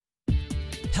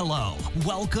Hello,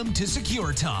 welcome to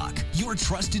Secure Talk, your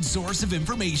trusted source of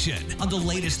information on the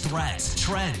latest threats,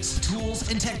 trends, tools,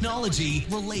 and technology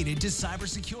related to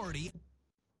cybersecurity.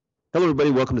 Hello,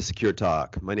 everybody. Welcome to Secure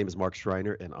Talk. My name is Mark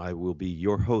Schreiner, and I will be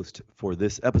your host for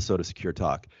this episode of Secure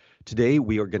Talk. Today,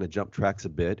 we are going to jump tracks a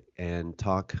bit and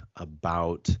talk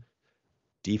about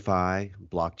DeFi,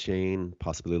 blockchain,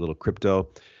 possibly a little crypto.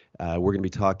 We're going to be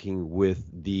talking with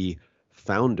the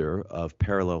founder of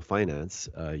Parallel Finance,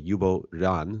 Yubo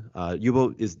Ran.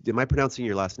 Yubo, am I pronouncing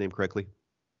your last name correctly?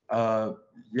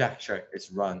 Yeah, sure.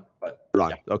 It's Ran, but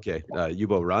Ran. Yeah. Okay,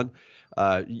 Yubo Ran.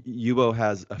 Yubo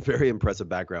has a very impressive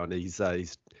background. He's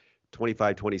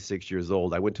 25, 26 years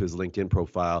old. I went to his LinkedIn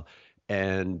profile,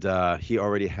 and he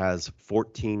already has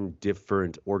 14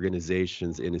 different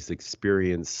organizations in his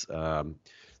experience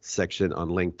section on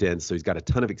LinkedIn. So he's got a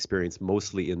ton of experience,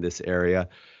 mostly in this area.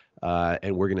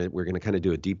 And we're gonna kind of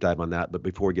do a deep dive on that. But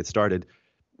before we get started,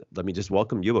 let me just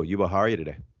welcome Yubo. Yubo, how are you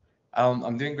today?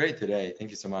 I'm doing great today.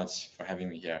 Thank you so much for having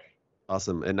me here.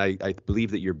 Awesome. And I believe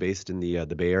that you're based in the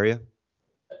Bay Area.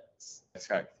 That's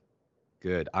correct.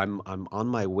 Good. I'm on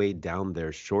my way down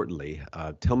there shortly.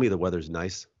 Tell me the weather's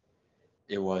nice.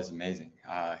 It was amazing.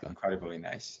 Incredibly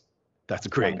nice. That's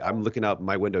great. I'm looking out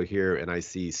my window here and I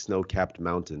see snow-capped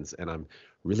mountains, and I'm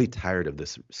really tired of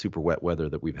this super wet weather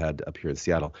that we've had up here in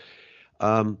Seattle.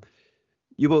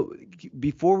 Yubo,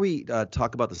 before we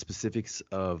talk about the specifics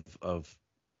of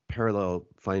Parallel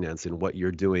Finance and what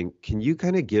you're doing, can you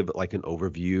kind of give like an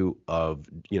overview of,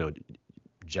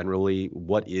 generally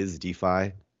what is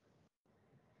DeFi?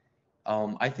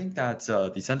 I think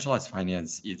that decentralized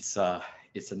finance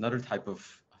it's another type of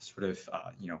sort of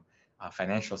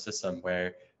financial system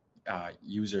where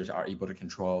users are able to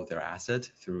control their asset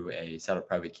through a set of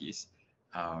private keys.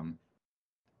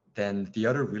 Then the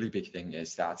other really big thing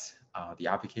is that the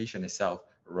application itself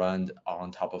runs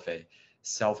on top of a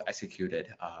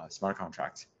self-executed smart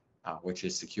contract, which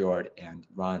is secured and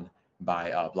run by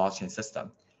a blockchain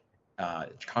system.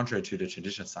 Contrary to the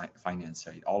traditional finance,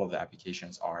 right, all of the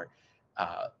applications are,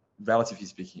 relatively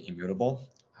speaking, immutable.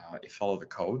 It follows the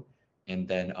code, and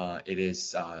then it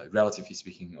is, relatively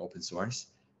speaking, open source.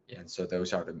 And so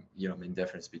those are the main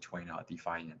difference between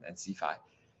DeFi and CeFi.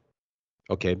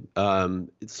 Okay.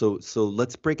 So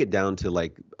let's break it down to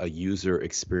like a user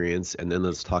experience, and then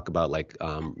let's talk about like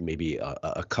maybe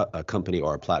a company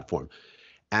or a platform.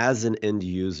 As an end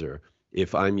user,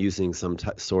 if I'm using some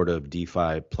sort of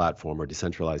DeFi platform or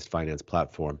decentralized finance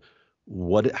platform,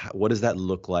 what does that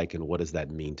look like, and what does that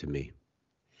mean to me?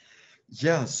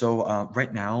 Yeah. So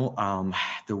right now,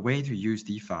 the way to use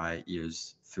DeFi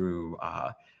is through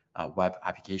web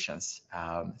applications.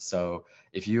 So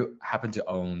if you happen to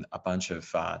own a bunch of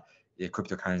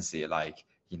cryptocurrency like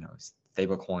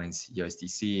stable coins,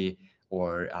 USDC,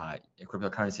 or a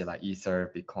cryptocurrency like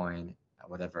Ether, Bitcoin,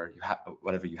 whatever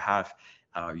you have,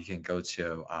 you can go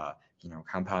to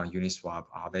Compound, Uniswap,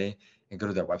 Aave, and go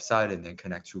to their website and then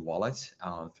connect to wallets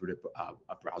through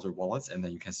the browser wallets, and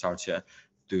then you can start to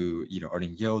do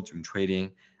earning yield, doing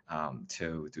trading,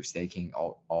 to do staking,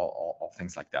 all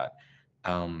things like that.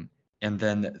 And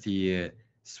then the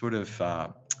sort of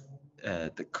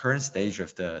the current stage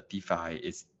of the DeFi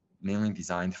is mainly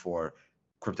designed for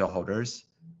crypto holders,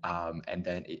 and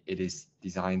then it is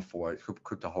designed for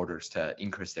crypto holders to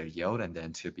increase their yield and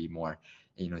then to be more,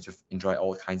 to enjoy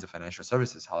all kinds of financial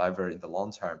services. However, in the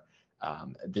long term,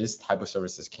 this type of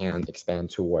services can expand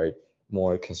toward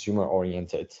more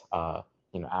consumer-oriented,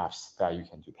 apps that you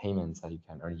can do payments, that you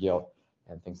can earn yield,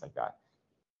 and things like that.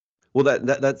 Well,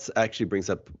 that's actually brings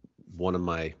up one of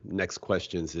my next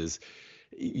questions is,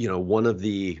 one of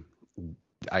the,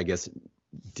 I guess,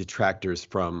 detractors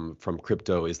from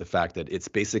crypto is the fact that it's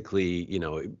basically,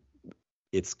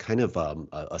 it's kind of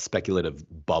a speculative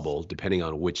bubble, depending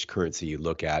on which currency you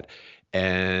look at.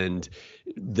 And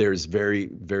there's very,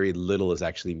 very little is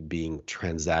actually being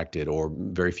transacted, or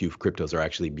very few cryptos are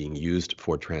actually being used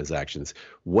for transactions.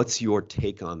 What's your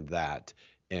take on that?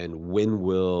 And when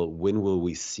will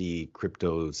we see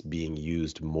cryptos being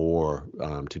used more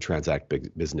to transact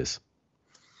big business?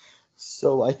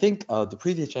 So I think the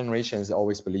previous generations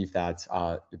always believed that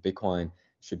Bitcoin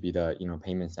should be the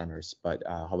payment centers, but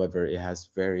however, it has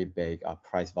very big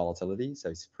price volatility, so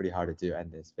it's pretty hard to do,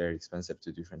 and it's very expensive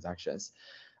to do transactions.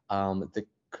 The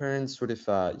current sort of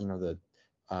the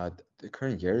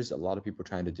current years, a lot of people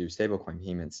trying to do stablecoin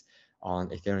payments on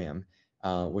Ethereum,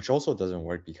 which also doesn't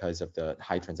work because of the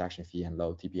high transaction fee and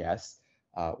low TPS,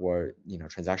 or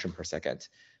transaction per second.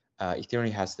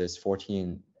 Ethereum has this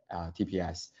 14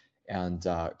 TPS, and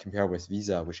compared with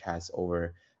Visa, which has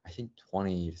over, I think,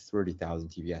 20 to 30,000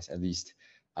 TPS at least.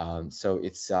 So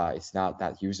it's not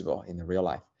that usable in the real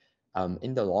life.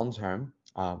 In the long term,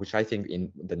 which I think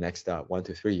in the next 1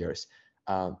 to 3 years,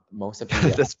 most of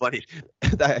the That's funny.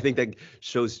 I think that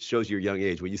shows your young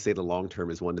age when you say the long term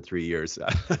is 1 to 3 years.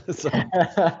 So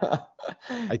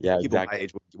I yeah, think people my exactly.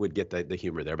 age would get the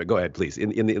humor there. But go ahead, please. In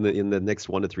the next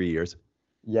 1 to 3 years.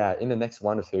 Yeah, in the next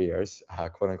 1 to 3 years,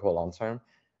 quote unquote long term,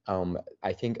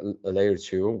 I think layer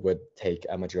two would take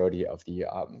a majority of the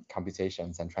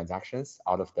computations and transactions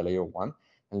out of the layer one,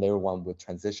 and layer one would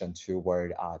transition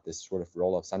toward this sort of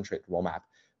role-of-centric roadmap,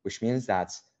 which means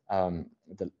that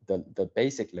the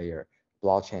basic layer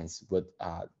blockchains would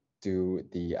do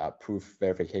the proof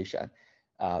verification.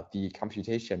 The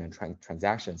computation and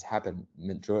transactions happen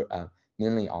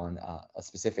mainly on a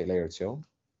specific layer two,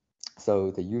 so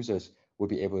the users will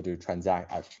be able to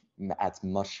transact at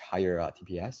much higher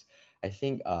TPS. I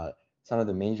think some of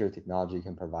the major technology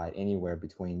can provide anywhere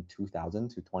between 2,000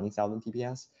 to 20,000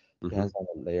 TPS, Hmm. depends on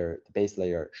the layer, the base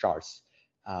layer shards.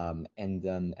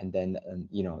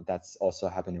 You know, that's also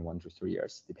happening in 1 to 3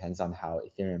 years. Depends on how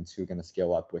Ethereum 2 going to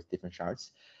scale up with different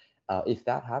shards. If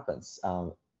that happens,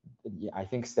 yeah, I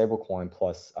think stablecoin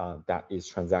plus that is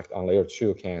transact on layer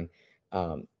two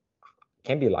um,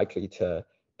 can be likely to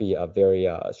be a very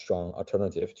strong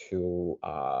alternative to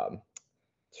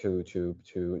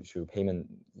payment,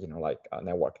 you know, like a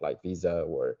network like Visa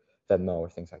or Venmo or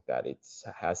things like that. It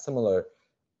has similar,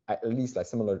 at least like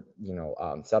similar, you know,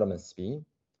 settlement speed,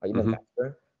 or even Hmm.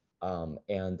 faster,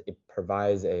 and it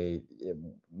provides a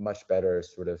much better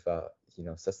sort of you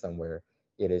know, system where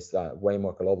it is way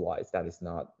more globalized. That is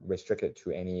not restricted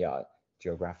to any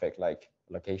geographic like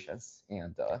locations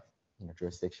and you know,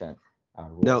 jurisdiction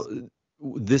Now, rules.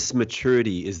 this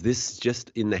maturity, is this just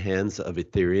in the hands of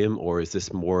Ethereum, or is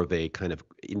this more of a kind of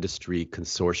industry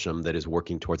consortium that is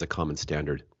working towards a common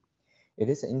standard? It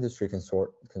is an industry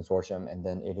consortium, and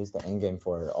then it is the end game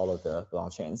for all of the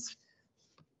blockchains.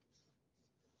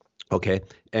 Okay.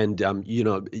 And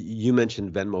you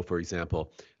mentioned Venmo, for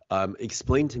example.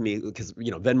 Explain to me, because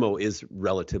Venmo is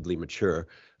relatively mature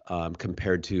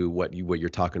compared to what you're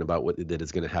talking about, that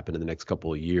is going to happen in the next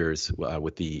couple of years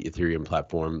with the Ethereum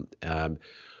platform.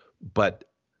 But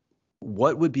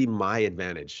what would be my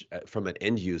advantage from an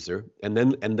end user, and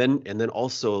then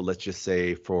also, let's just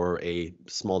say, for a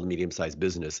small to medium sized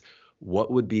business,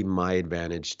 what would be my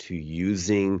advantage to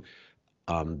using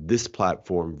this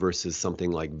platform versus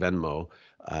something like Venmo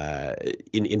uh,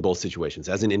 in both situations,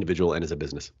 as an individual and as a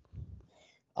business?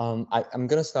 I'm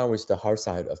gonna start with the hard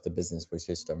side of the business, which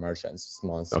is the merchants,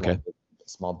 Okay.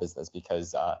 small business,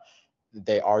 because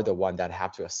they are the one that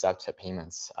have to accept the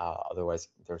payments. Otherwise,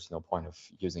 there's no point of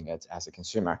using it as a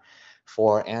consumer.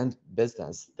 For end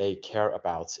business, they care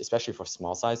about, especially for Hmm.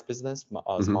 small size business,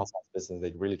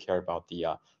 they really care about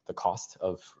the cost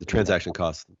of, The you know, transaction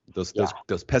costs, those yeah, those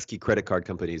those pesky credit card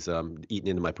companies eating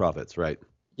into my profits, right?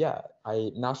 yeah.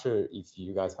 I'm not sure if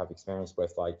you guys have experience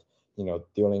with, like, you know,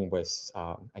 dealing with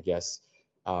I guess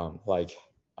like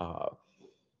uh,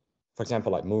 for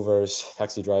example, like movers,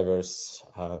 taxi drivers,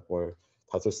 or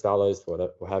tattoo stylists,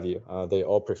 what have you, they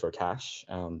all prefer cash.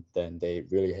 Then they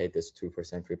really hate this 2%,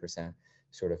 3%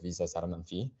 sort of Visa settlement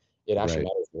fee. It actually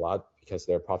Right. matters a lot because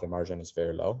their profit margin is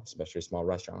very low, especially small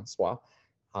restaurants as well.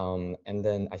 And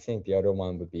then I think the other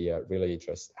one would be really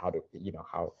just how to, you know,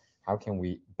 how can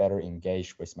we better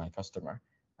engage with my customer?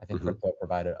 I think Hmm. crypto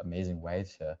provided an amazing way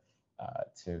to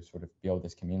sort of build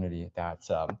this community that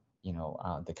you know,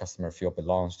 the customer feel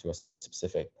belongs to a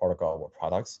specific protocol or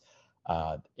products.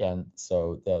 And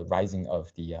so the rising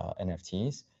of the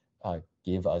NFTs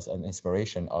give us an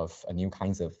inspiration of a new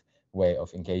kinds of way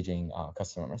of engaging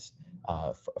customers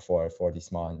for the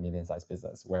small and medium-sized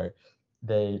business, where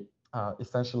they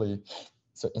essentially,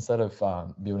 so instead of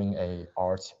building a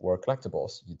art or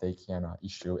collectibles, they can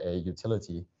issue a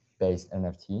utility-based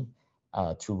NFT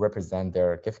to represent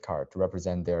their gift card, to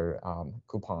represent their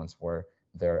coupons or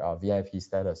their VIP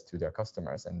status to their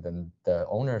customers. And then the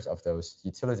owners of those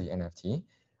utility NFT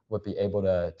would be able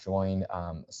to join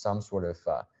some sort of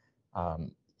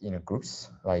you know,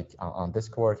 groups like on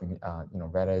Discord, you know,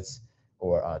 Reddit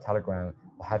or Telegram,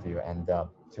 what have you, and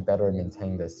to better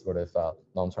maintain this sort of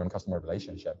long-term customer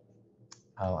relationship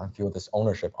and feel this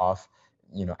ownership of,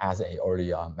 you know, as a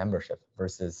already membership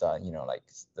versus you know, like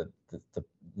the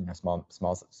you know, small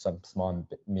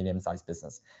medium sized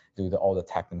business do all the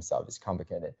tech themselves. It's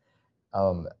complicated.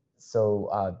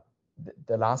 So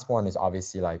the last one is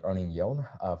obviously like earning yield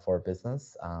for a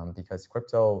business, because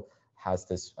crypto has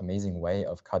this amazing way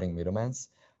of cutting middlemen.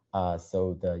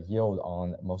 So the yield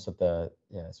on most of the,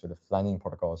 yeah, sort of lending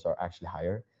protocols are actually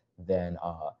higher than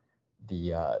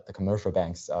the commercial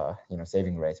banks, you know,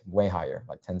 saving rate, way higher,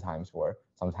 like 10 times or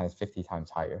sometimes 50 times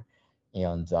higher.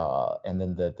 And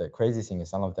then the crazy thing is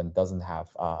some of them doesn't have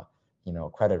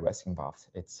credit risk involved.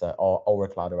 It's all over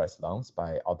collateralized loans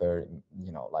by other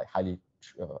like highly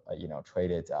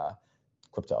traded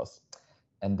cryptos.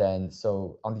 And then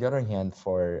so on the other hand,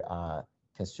 for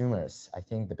consumers, I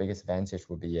think the biggest advantage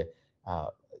would be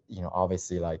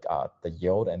obviously like the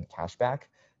yield and cashback.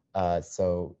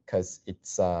 So because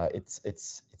it's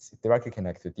directly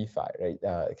connected to DeFi, right?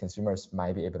 Consumers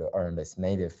might be able to earn this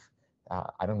native,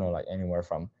 I don't know, like anywhere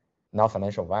from, not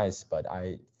financial advice, but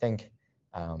I think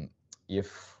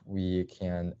if we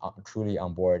can truly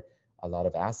onboard a lot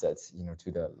of assets,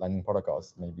 to the lending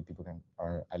protocols, maybe people can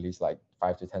earn at least like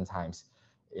 5 to 10 times,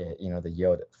 the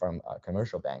yield from a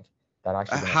commercial bank. That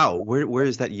actually How? Where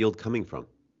is that yield coming from?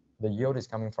 The yield is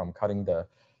coming from cutting the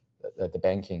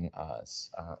banking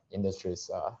industry's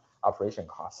operation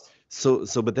cost.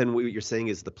 But then what you're saying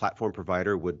is the platform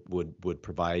provider would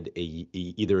provide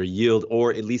either a yield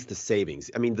or at least the savings.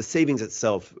 I mean, the savings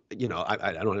itself, I'm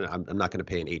not going to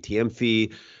pay an ATM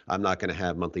fee. I'm not going to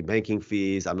have monthly banking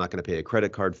fees. I'm not going to pay a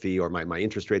credit card fee, or my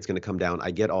interest rate's going to come down.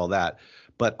 I get all that.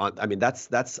 But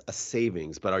that's a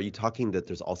savings. But are you talking that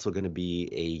there's also going to be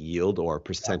a yield or a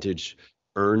percentage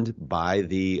earned by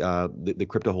the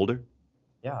crypto holder?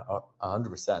 Yeah,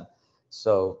 100%.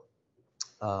 So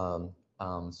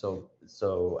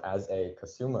as a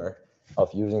consumer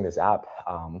of using this app,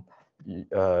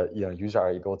 users are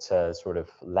able to sort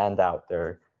of lend out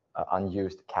their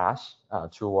unused cash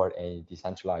toward a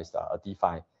decentralized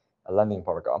DeFi lending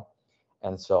protocol.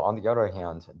 And so on the other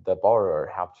hand, the borrower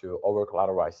have to over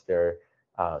collateralize their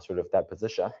sort of that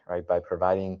position, right, by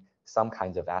providing some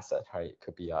kinds of asset, right? It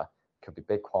could be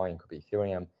Bitcoin, could be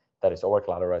Ethereum, that is over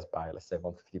collateralized by, let's say,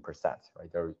 150%,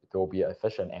 right? There will be an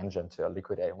efficient engine to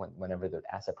liquidate whenever the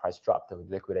asset price drops, they will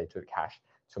liquidate to the cash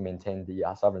to maintain the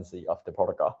sovereignty of the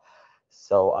protocol.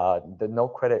 So there's no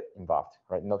credit involved,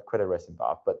 right? No credit risk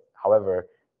involved. But however,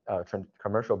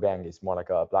 commercial bank is more like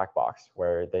a black box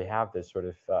where they have this sort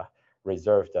of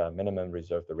reserved minimum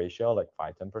reserved ratio, like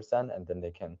 5-10%, and then they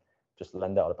can just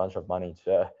lend out a bunch of money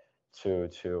to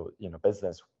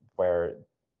business where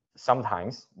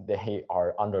sometimes they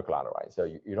are under collateralized, so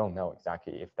you don't know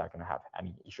exactly if that's going to have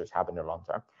any issues happen in the long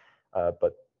term.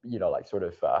 But like sort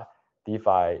of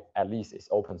DeFi at least is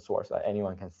open source, like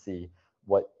anyone can see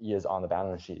what is on the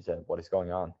balance sheet and what is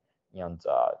going on, and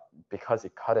because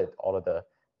it cut it all of the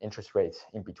interest rates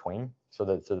in between, so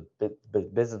the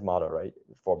business model, right,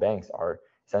 for banks are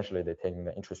essentially they're taking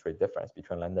the interest rate difference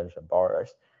between lenders and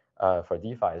borrowers. For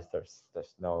DeFi, there's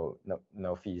no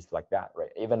fees like that,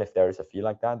 right? Even if there is a fee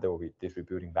like that, they will be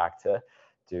distributing back to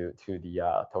the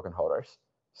token holders.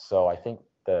 So I think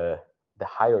the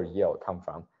higher yield come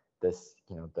from this,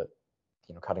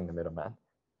 cutting the middleman,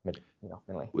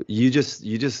 mainly. You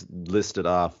just listed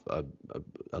off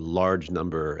a large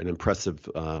number, an impressive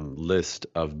list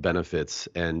of benefits,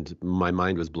 and my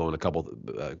mind was blown a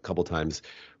couple times.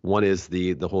 One is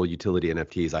the whole utility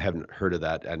NFTs. I haven't heard of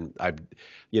that, and I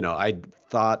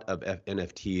thought of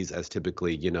NFTs as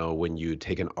typically, when you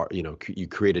take an art, you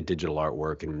create a digital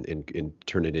artwork and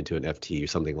turn it into an FT or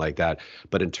something like that.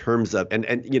 But in terms of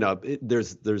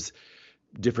there's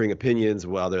differing opinions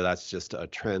whether that's just a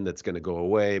trend that's going to go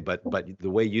away, but the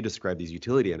way you describe these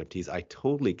utility NFTs, I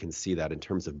totally can see that in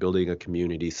terms of building a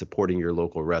community, supporting your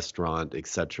local restaurant,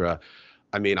 etc.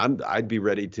 I mean, I'd be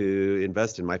ready to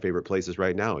invest in my favorite places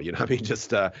right now. It's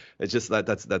just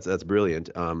that's brilliant.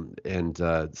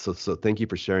 So thank you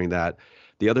for sharing that.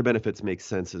 The other benefits make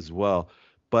sense as well,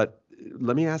 but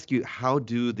let me ask you, how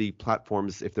do the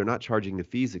platforms, if they're not charging the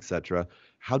fees, etc.,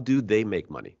 how do they make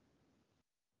money?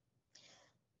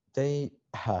 They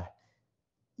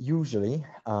usually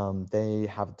they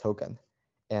have a token,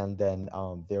 and then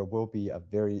there will be a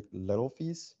very little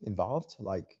fees involved,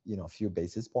 like a few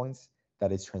basis points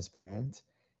that is transparent,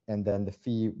 and then the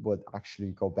fee would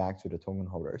actually go back to the token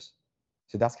holders.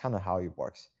 So that's kind of how it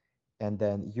works. And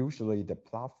then usually the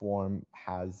platform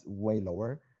has way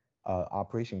lower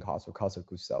operation costs or cost of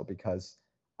goods sold, because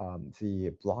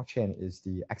the blockchain is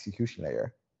the execution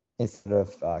layer instead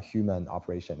of human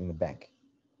operation in the bank.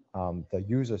 The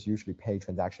users usually pay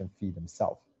transaction fee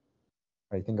themselves.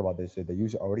 Right? Think about this: the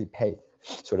user already paid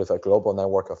sort of a global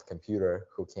network of computer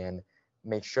who can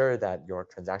make sure that your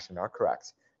transactions are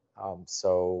correct.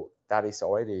 So that is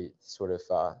already sort of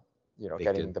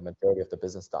getting the majority of the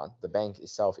business done. The bank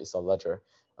itself is a ledger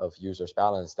of users'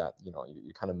 balance that you're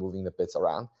kind of moving the bits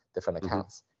around different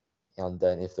accounts. And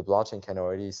then if the blockchain can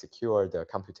already secure the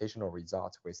computational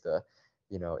results with the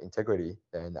integrity,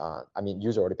 then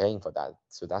users are already paying for that,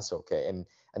 so that's okay. And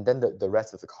then the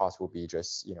rest of the cost will be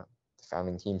just the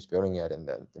founding teams building it, and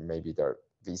then maybe their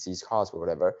VC's cost or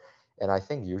whatever. And I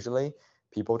think usually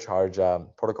people charge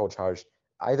protocol charge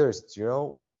either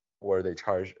 0 or they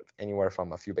charge anywhere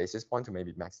from a few basis points to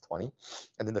maybe max 20,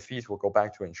 and then the fees will go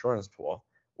back to insurance pool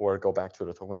or go back to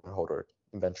the token holder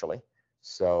eventually.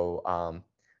 So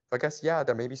I guess yeah,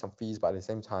 there may be some fees, but at the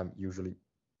same time, usually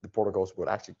the protocols would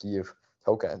actually give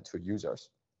token to users.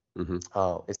 Hmm.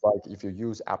 It's like if you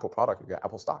use Apple product, you get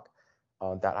Apple stock.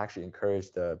 That actually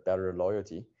encouraged the better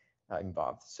loyalty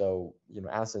involved. So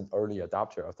as an early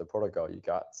adopter of the protocol, you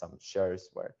got some shares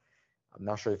where I'm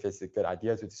not sure if it's a good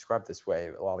idea to describe this way.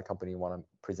 A lot of companies want to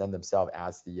present themselves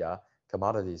as the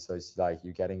commodity. So it's like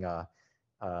you're getting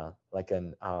like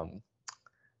an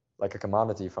like a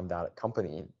commodity from that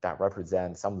company that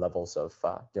represents some levels of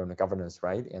governance,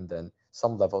 right, and then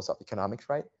some levels of economics,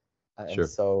 right. And Sure.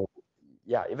 so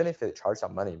yeah, even if they charge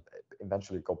some money,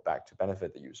 eventually go back to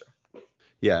benefit the user.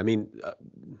 Yeah, I mean,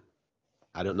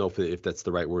 I don't know if that's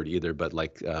the right word either, but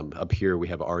like up here we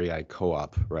have REI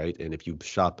Co-op, right? And if you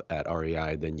shop at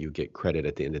REI, then you get credit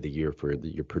at the end of the year for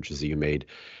your purchase that you made,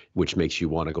 which makes you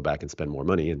want to go back and spend more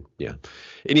money. And yeah,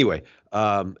 anyway,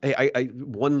 hey, I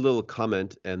one little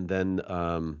comment and then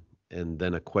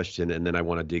a question, and then I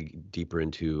want to dig deeper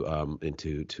into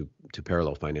to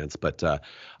parallel finance. But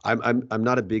I'm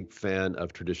not a big fan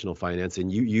of traditional finance,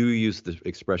 and you use the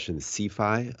expression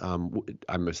CeFi.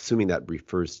 I'm assuming that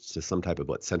refers to some type of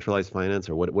centralized finance,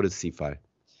 or what is CeFi?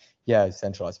 Yeah,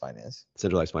 centralized finance.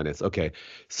 Centralized finance. Okay,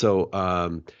 so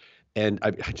and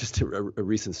I just a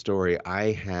recent story.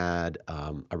 I had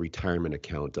a retirement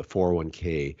account, a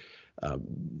 401k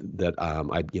that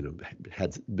I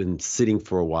had been sitting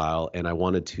for a while, and I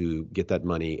wanted to get that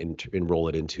money and enroll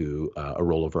it into a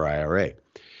rollover IRA.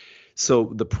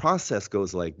 So the process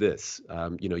goes like this.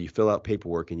 You fill out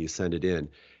paperwork and you send it in,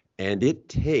 and it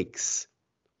takes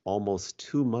almost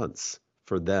 2 months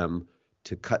for them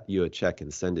to cut you a check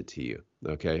and send it to you.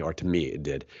 Okay, or to me it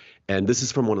did. And this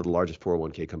is from one of the largest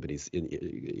 401k companies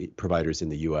providers in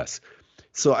the U.S.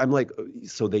 So I'm like,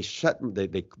 so they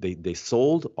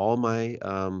sold all my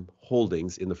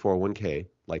holdings in the 401k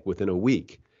like within a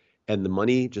week, and the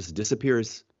money just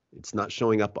disappears. It's not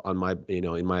showing up on my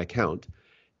in my account,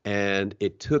 and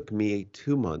it took me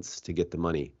 2 months to get the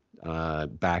money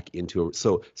back into.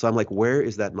 So I'm like, where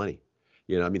is that money?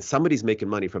 I mean, somebody's making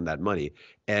money from that money,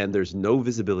 and there's no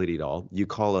visibility at all. You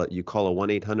call a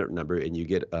 1-800 number, and you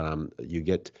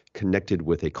get connected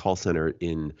with a call center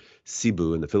in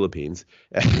Cebu in the Philippines,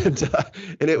 and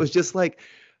it was just like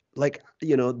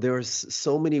there's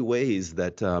so many ways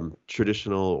that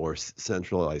traditional or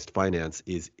centralized finance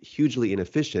is hugely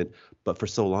inefficient, but for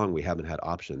so long we haven't had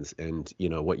options. And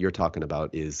what you're talking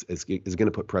about is going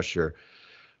to put pressure,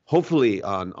 hopefully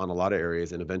on a lot of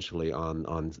areas, and eventually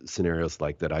on scenarios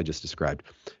like that I just described.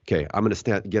 Okay, I'm going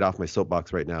to get off my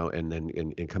soapbox right now, and then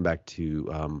and come back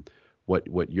to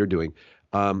what you're doing.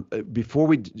 Before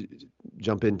we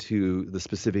jump into the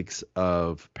specifics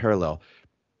of Parallel,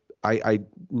 I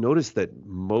noticed that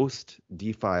most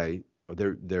DeFi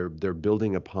they're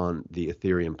building upon the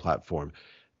Ethereum platform.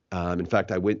 In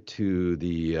fact, I went to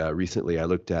recently. I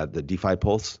looked at the DeFi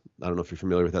Pulse. I don't know if you're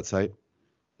familiar with that site.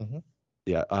 Mm-hmm.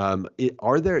 Yeah.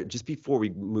 Are there, just before we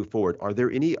move forward, are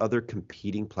there any other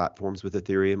competing platforms with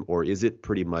Ethereum, or is it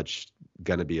pretty much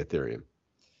gonna be Ethereum?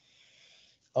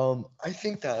 I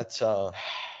think that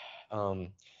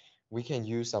we can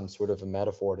use some sort of a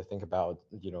metaphor to think about,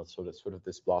 sort of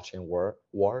this blockchain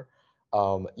war.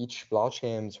 Each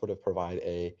blockchain sort of provide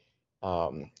a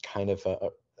kind of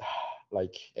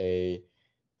like a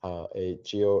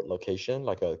geolocation,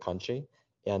 like a country,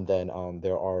 and then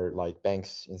there are like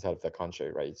banks inside of the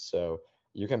country, right? So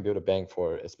you can build a bank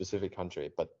for a specific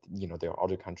country, but there are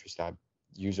other countries that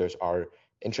users are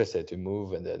interested to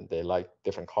move, and then they like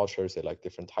different cultures, they like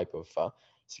different type of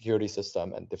security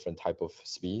system and different type of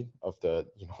speed of the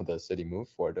the city move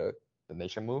or the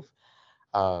nation move.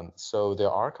 So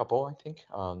there are a couple, I think.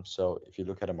 So if you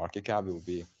look at a market cap, it would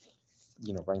be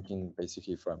ranking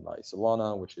basically from like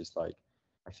Solana, which is like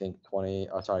I think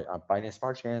Binance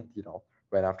Smart Chain,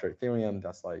 right after Ethereum,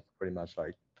 that's like pretty much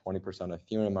like 20%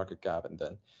 Ethereum market cap, and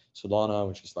then Solana,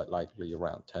 which is like likely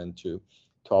around 10 to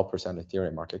 12%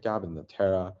 Ethereum market cap, and then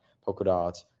Terra,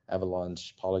 Polkadot,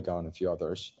 Avalanche, Polygon, a few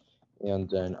others. And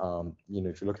then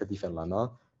if you look at DeFi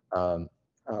Llama, and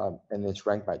it's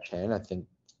ranked by chain, I think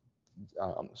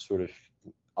sort of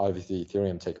obviously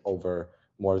Ethereum take over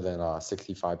more than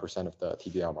 65% of the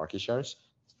TVL market shares.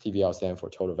 TVL stands for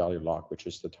total value lock, which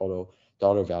is the total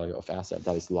dollar value of asset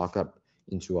that is locked up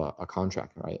into a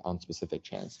contract, right, on specific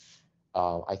chains.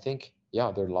 I think,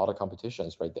 yeah, there are a lot of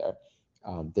competitions right there.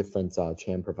 Different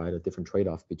chain provide a different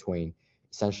trade-off between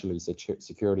essentially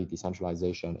security,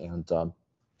 decentralization, and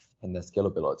and then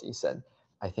scalabilities. And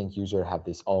I think user have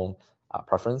this own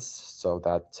preference, so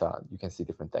that you can see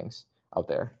different things out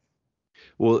there.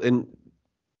 Well, and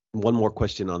one more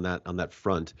question on that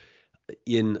front.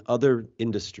 In other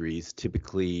industries,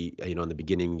 typically, in the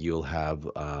beginning, you'll have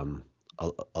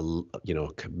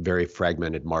very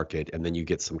fragmented market, and then you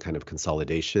get some kind of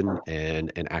consolidation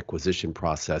and an acquisition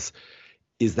process.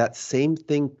 Is that same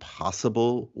thing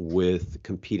possible with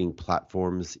competing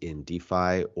platforms in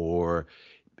DeFi, or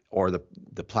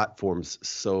the platforms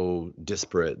so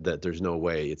disparate that there's no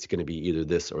way it's going to be either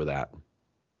this or that?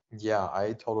 Yeah,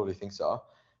 I totally think so.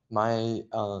 My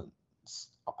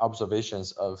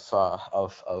observations of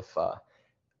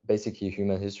basically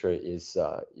human history is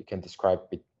you can describe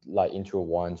it like into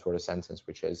one sort of sentence,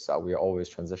 which is we always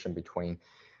transition between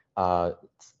uh,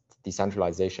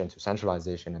 decentralization to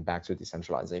centralization and back to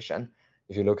decentralization.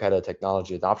 If you look at a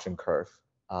technology adoption curve,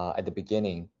 at the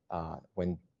beginning,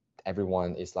 when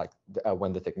everyone is like,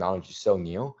 when the technology is so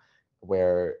new,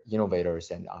 where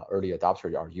innovators and early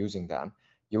adopters are using them,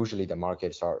 usually the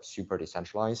markets are super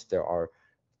decentralized. There are,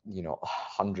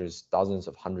 hundreds, dozens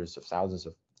of hundreds of thousands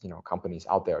of, companies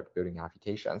out there building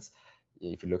applications.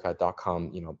 If you look at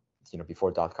 .com,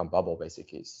 before .com bubble,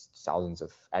 basically it's thousands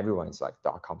of, everyone's like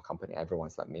 .com company,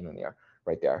 everyone's like millionaire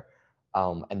right there.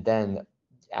 And then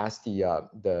as the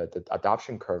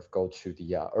adoption curve go to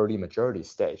the early majority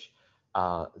stage,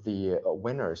 the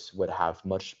winners would have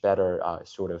much better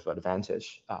sort of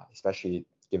advantage, especially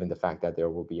given the fact that there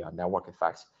will be a network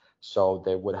effects. So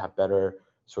they would have better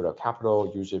sort of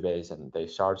capital user base, and they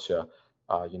start to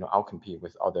outcompete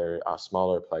with other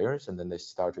smaller players, and then they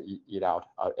start to eat out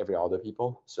every other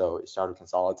people. So it started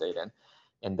consolidating.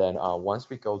 And then once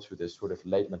we go to this sort of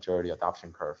late majority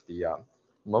adoption curve, the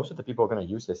most of the people are going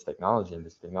to use this technology, and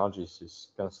this technology is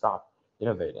just going to stop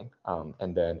innovating.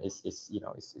 And then it's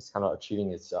kind of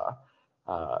achieving its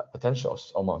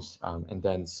potentials almost. And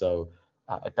then so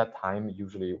at that time,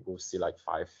 usually we'll see like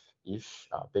five-ish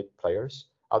big players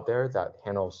out there that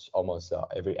handles almost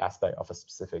every aspect of a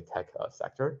specific tech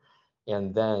sector.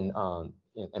 And then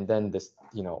this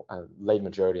late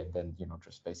majority, and then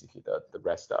just basically the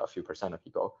rest, a few percent of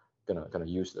people gonna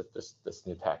use this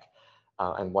new tech.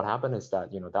 And what happened is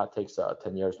that that takes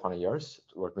 10 years, 20 years,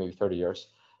 or maybe 30 years,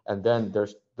 and then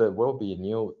there will be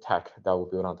new tech that will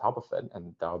build on top of it,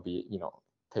 and that will be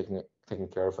taking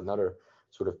care of another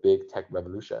sort of big tech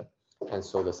revolution. And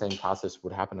so the same process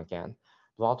would happen again.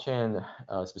 Blockchain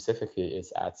specifically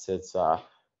is at its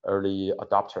early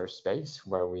adopter space,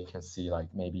 where we can see like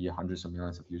maybe hundreds of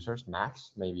millions of users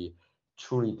max, maybe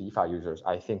truly DeFi users.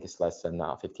 I think it's less than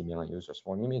 50 million users,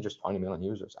 or maybe just 20 million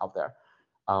users out there.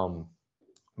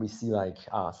 We see like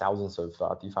thousands of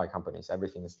DeFi companies.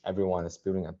 Everyone is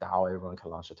building a DAO. Everyone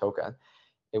can launch a token.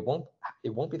 It won't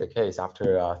be the case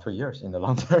after 3 years in the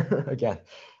long term. Again,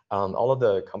 all of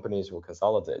the companies will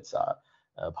consolidate.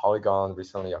 Polygon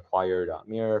recently acquired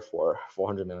Mir for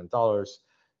 $400 million,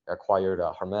 acquired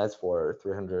Hermez for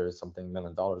 $300 something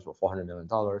million or $400 million.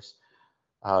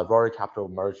 Rory Capital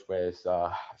merged with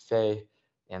Fei,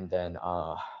 and then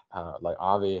like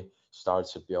Aave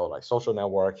starts to build like social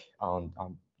network on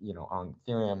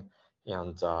Ethereum,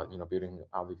 and building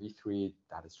Aave V3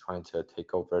 that is trying to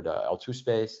take over the L2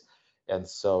 space. And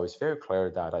so it's very clear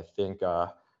that I think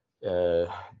the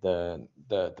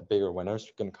bigger winners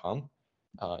can come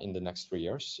in the next 3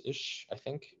 years ish. I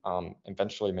think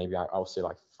eventually maybe I'll say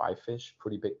like five-ish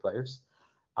pretty big players,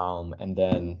 and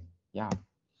then yeah.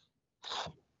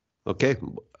 Okay,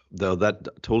 though that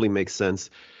totally makes sense.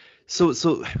 So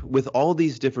with all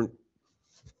these different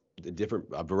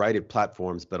variety of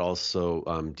platforms, but also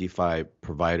DeFi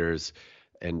providers,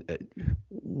 and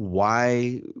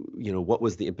why, what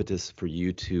was the impetus for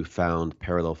you to found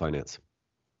Parallel Finance?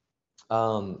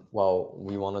 Well,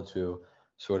 we wanted to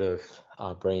sort of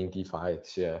bring DeFi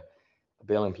to 1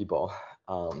 billion people.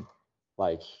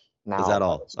 Like now, Is that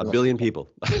all? 1 billion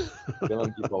people?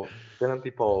 1 billion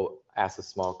people as a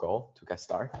small goal to get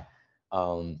started.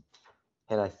 And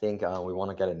I think we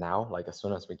want to get it now, like as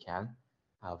soon as we can,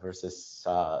 versus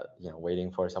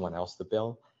waiting for someone else to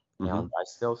build. Mm-hmm. And I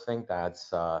still think that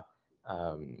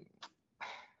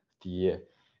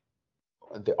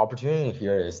the opportunity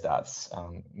here is that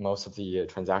most of the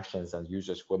transactions and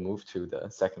users will move to the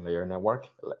second layer network,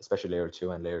 especially layer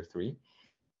 2 and layer 3.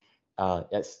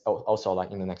 It's also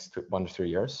like in the next 1 to 3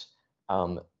 years,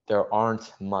 there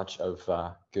aren't much of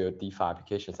good DeFi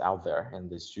applications out there, and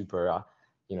this super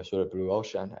sort of blue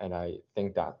ocean. And I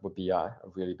think that would be a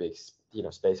really big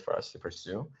space for us to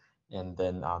pursue. And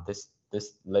then this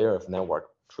layer of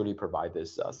network truly provide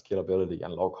this scalability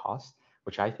and low cost,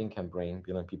 which I think can bring 1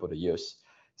 billion people to use.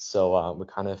 So we're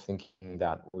kind of thinking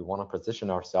that we want to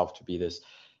position ourselves to be this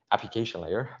application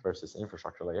layer versus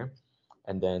infrastructure layer.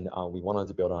 And then we wanted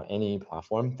to build on any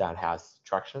platform that has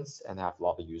tractions and have a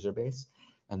lot of user base.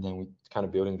 And then we kind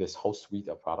of building this whole suite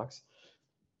of products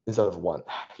instead of one.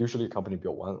 Usually a company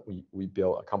build one, we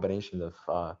build a combination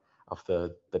of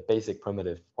the basic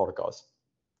primitive protocols,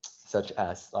 such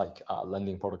as like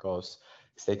lending protocols,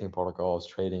 staking protocols,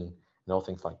 trading, and all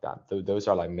things like that. Those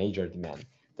are like major demand,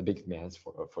 the big demands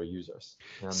for users.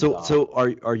 And So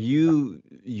are you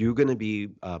going to be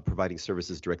providing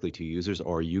services directly to users,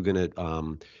 or are you going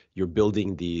to you're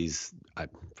building these,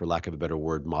 for lack of a better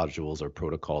word, modules or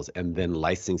protocols, and then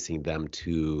licensing them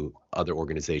to other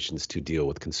organizations to deal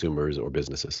with consumers or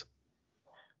businesses?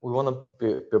 we want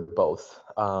to build both.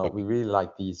 Okay. We really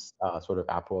like these sort of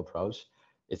Apple approach.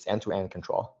 It's end-to-end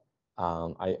control.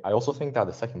 I also think that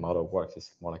the second model works.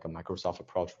 It's more like a Microsoft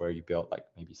approach where you build like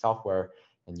maybe software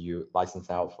and you license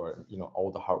out for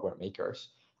all the hardware makers.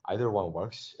 Either one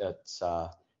works. It's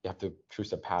you have to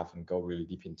choose a path and go really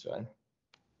deep into it.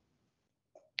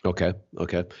 Okay.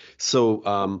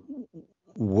 So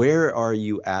where are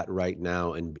you at right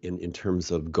now in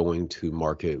terms of going to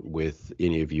market with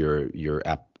any of your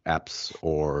apps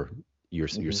or your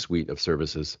suite of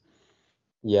services?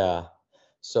 Yeah.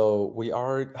 So we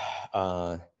are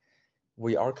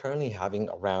currently having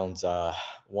around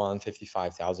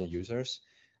 155,000 users,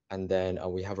 and then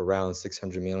we have around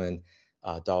 $600 million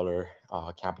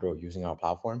capital using our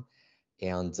platform,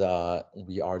 and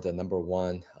we are the number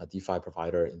one DeFi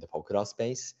provider in the Polkadot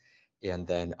space. And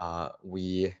then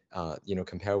we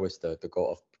compare with the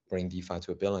goal of bringing DeFi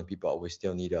to 1 billion people, we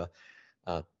still need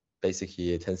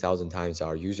basically 10,000 times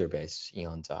our user base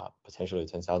and potentially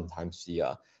 10,000 times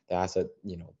the asset,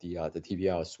 the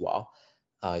TVL as well.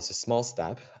 It's a small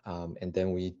step, and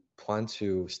then we plan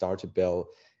to start to build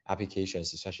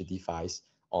applications, especially DeFi's,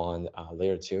 on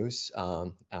layer 2s,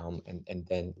 and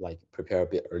then like prepare a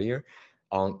bit earlier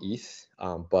on ETH.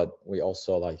 But we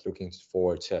also like looking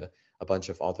forward to a bunch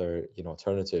of other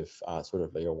alternative sort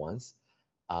of layer 1s.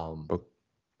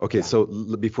 Okay, Yeah. so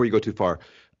before you go too far,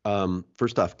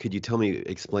 first off, could you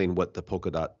explain what the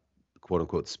Polkadot quote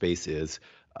unquote space is?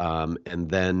 And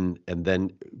then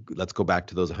let's go back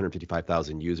to those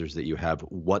 155,000 users that you have.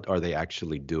 What are they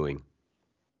actually doing?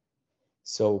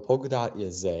 So Polkadot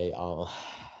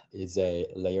is a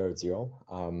layer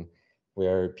 0,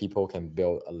 where people can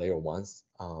build a layer 1s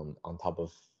on top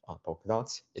of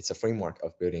Polkadot. It's a framework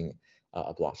of building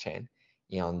a blockchain,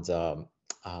 and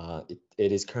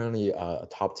it is currently a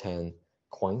top 10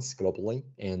 coins globally,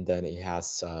 and then it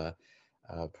has a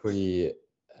pretty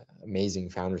amazing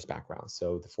founder's background.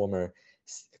 So the former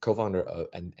co-founder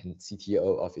and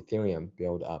CTO of Ethereum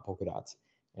built Polkadot,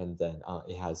 and then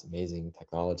it has amazing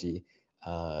technology,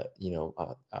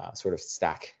 sort of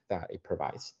stack that it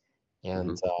provides.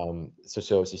 And so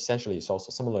it's essentially, it's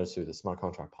also similar to the smart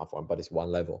contract platform, but it's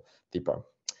one level deeper.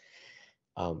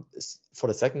 For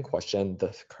the second question,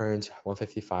 the current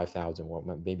 155,000, or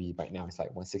maybe right now it's like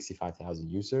 165,000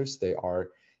 users, they are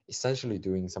essentially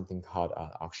doing something called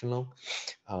auction loan,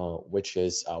 which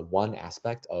is one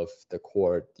aspect of the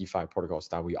core DeFi protocols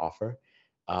that we offer,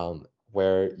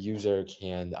 where user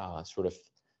can sort of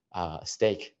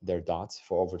stake their dots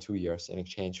for over 2 years in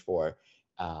exchange for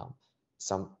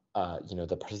some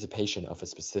the participation of a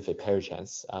specific pair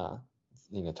chance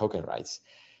token rights.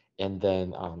 And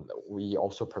then we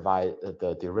also provide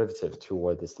the derivative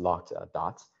toward this locked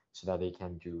dot so that they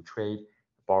can do trade,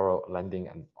 borrow, lending,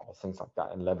 and all things like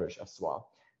that, and leverage as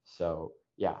well. So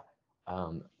yeah,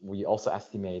 we also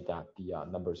estimate that the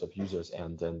numbers of users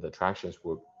and then the tractions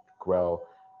will grow,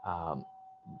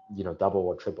 double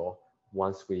or triple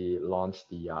once we launch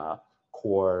the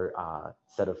core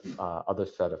set of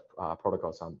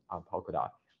protocols on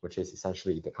Polkadot, which is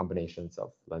essentially the combinations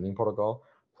of lending protocol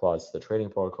plus the trading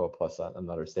protocol plus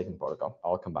another staking protocol,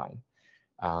 all combined.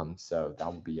 So that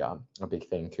would be a big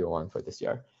thing Q1 for this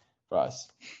year for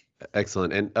us.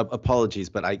 Excellent. And apologies,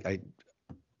 but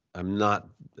I'm not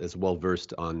as well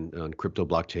versed on crypto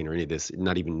blockchain or any of this,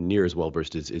 not even near as well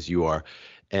versed as you are.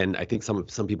 And I think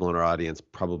some people in our audience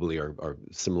probably are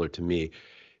similar to me.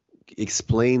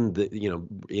 Explain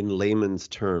in layman's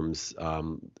terms,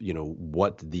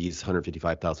 what these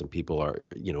 155,000 people are,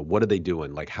 what are they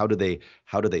doing? Like, how do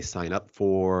they sign up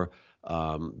for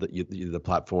the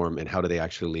platform, and how do they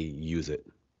actually use it?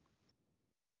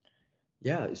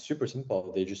 Yeah, it's super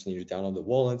simple. They just need to download the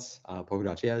wallets,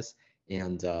 Polkadot.js,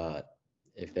 and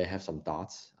if they have some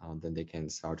dots, then they can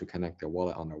start to connect their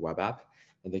wallet on their web app,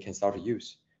 and they can start to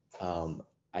use.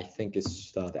 I think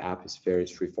the app is very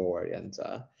straightforward, and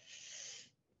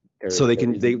so they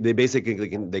basically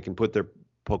can put their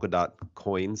Polkadot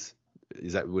coins.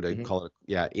 Is that what I Mhm. call it?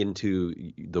 Yeah, into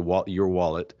your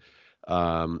wallet,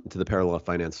 to the Parallel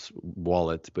Finance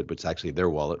wallet, but it's actually their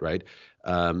wallet, right?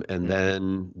 And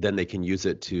Mhm. then they can use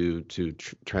it to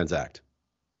transact.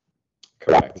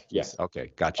 Correct. Yes. Yes.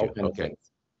 Okay, got All you. kind of Okay.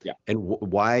 things. Yeah. And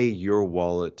why your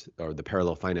wallet or the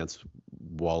Parallel Finance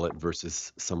wallet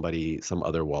versus some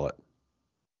other wallet?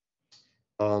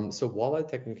 So wallet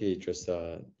technically just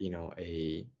a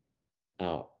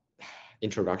uh,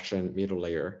 introduction middle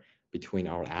layer between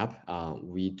our app.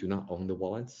 We do not own the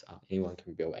wallets. Anyone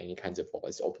can build any kinds of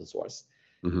wallets, open source.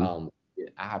 Hmm. The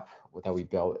app that we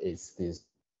built is this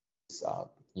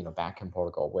backend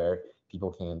protocol where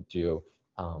people can do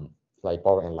like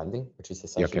borrow and lending, which is Yeah.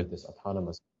 essentially Okay. this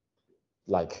autonomous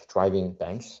like driving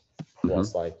banks Hmm.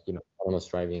 plus like autonomous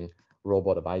driving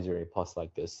robot advisory plus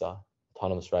like this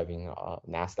autonomous driving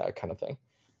Nasdaq kind of thing.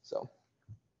 So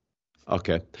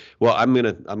Okay. Well, I'm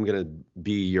gonna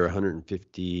be your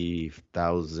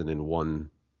 150,001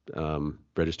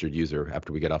 registered user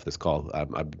after we get off this call.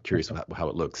 I'm curious how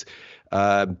it looks.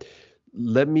 Um,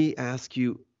 Let me ask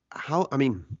you how. I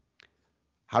mean,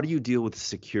 how do you deal with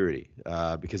security?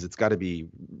 Because it's got to be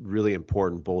really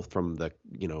important, both from the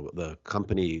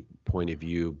company point of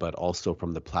view, but also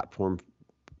from the platform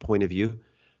point of view.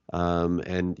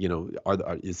 And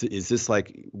is this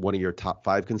like one of your top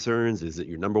five concerns? Is it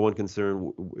your number one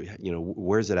concern?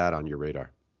 Where's it at on your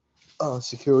radar?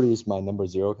 security is my number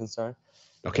zero concern,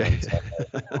 Okay. and it's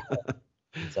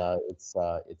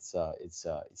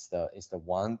the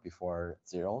one before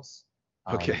zeros.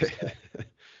 Okay.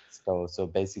 So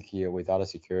basically, without a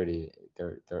security,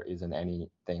 there isn't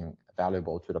anything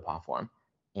valuable to the platform,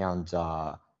 and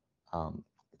um,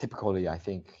 typically, I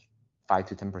think 5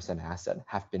 to 10% asset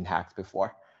have been hacked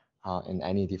before in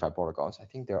any DeFi protocols. I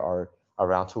think there are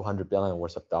around 200 billion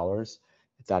worth of dollars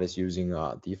that is using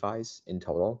DeFi's in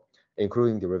total,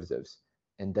 including derivatives.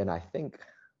 And then I think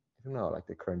I don't know, like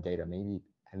the current data, maybe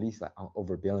at least like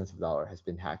over billions of dollars has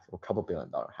been hacked, or a couple $1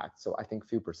 billion hacked. So I think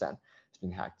few percent has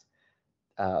been hacked.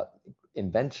 Uh,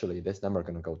 Eventually, this number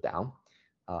going to go down.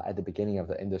 At the beginning of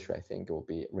the industry, I think it will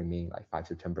be remain like 5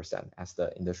 to 10% as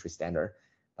the industry standard,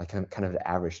 like kind of the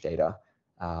average data.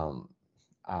 Um,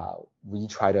 we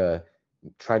try to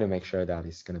make sure that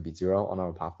it's going to be zero on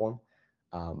our platform.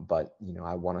 But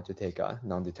I wanted to take a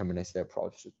non-deterministic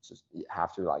approach. Just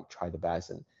have to like try the best,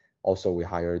 and also we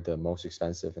hired the most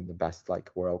expensive and the best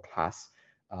like world-class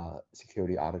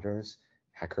security auditors,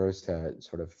 hackers to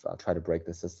sort of try to break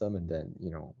the system, and then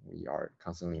we are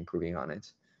constantly improving on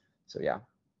it. So yeah.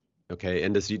 Okay.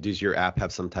 And does your app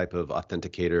have some type of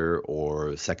authenticator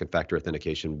or second factor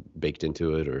authentication baked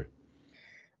into it, or?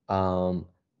 Um,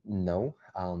 no.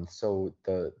 So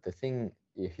the thing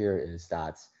here is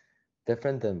that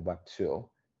different than Web 2,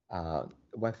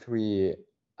 Web 3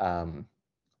 um,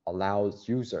 allows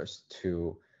users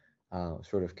to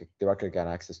sort of directly get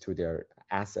access to their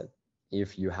asset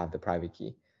if you have the private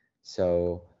key.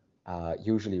 So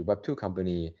usually Web 2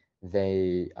 company,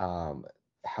 they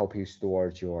help you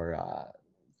store your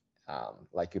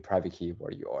like your private key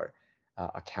or your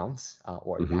accounts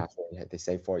or your Hmm. password they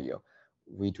save for you.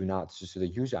 We do not, so the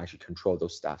user actually control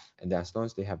those stuff. And as long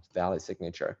as they have valid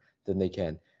signature, then they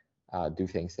can do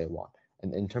things they want.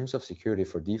 And in terms of security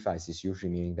for DeFi, it's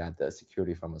usually meaning that the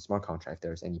security from a smart contract, if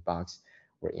there's any bugs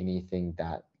or anything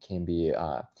that can be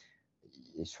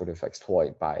sort of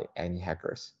exploited by any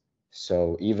hackers.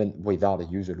 So even without the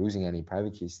user losing any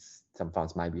private keys, some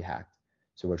funds might be hacked.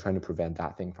 So we're trying to prevent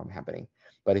that thing from happening.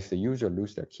 But if the user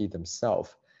lose their key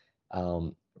themselves,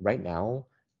 right now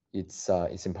it's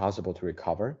impossible to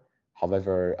recover.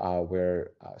 However,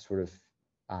 we're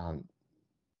um,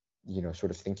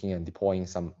 sort of thinking and deploying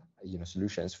some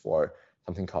solutions for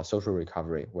something called social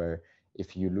recovery, where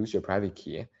if you lose your private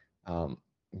key, um,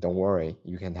 don't worry,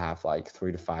 you can have like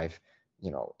 3 to 5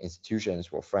 institutions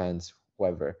or friends,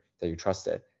 whoever that you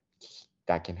trusted,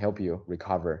 that can help you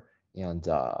recover, and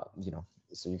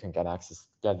so you can get access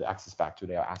back to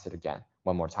their asset again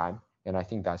one more time. And I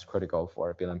think that's critical for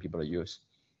a billion people to use.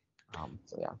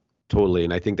 So yeah. Totally.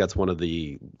 And I think that's one of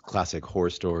the classic horror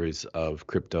stories of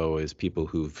crypto is people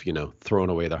who've, thrown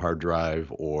away the hard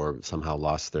drive or somehow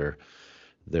lost their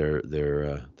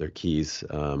keys.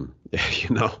 You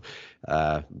know,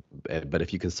 uh, but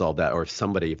if you can solve that, or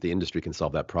if the industry can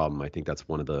solve that problem, I think that's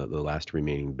one of the last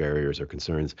remaining barriers or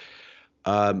concerns.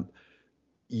 Um,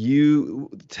 you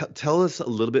tell us a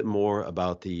little bit more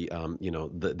about the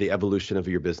evolution of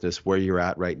your business, where you're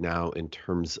at right now in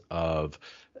terms of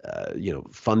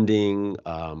funding,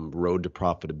 road to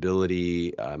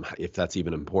profitability, if that's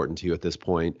even important to you at this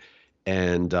point,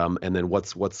 And then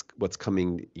what's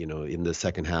coming, in the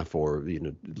second half or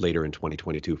later in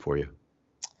 2022 for you?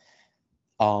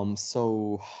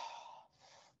 So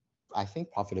I think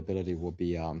profitability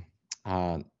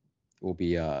uh, will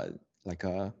be like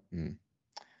a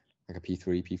like a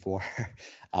P3,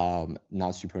 P4.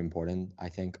 Not super important. I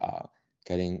think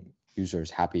getting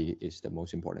users happy is the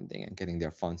most important thing, and getting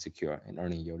their funds secure and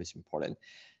earning yield is important.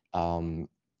 And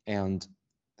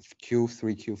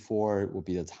Q3, Q4 will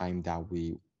be the time that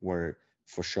we were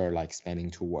for sure like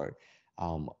spending toward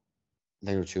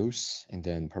layer twos, and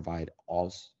then provide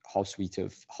whole suite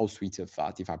of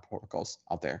DeFi protocols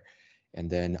out there, and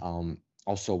then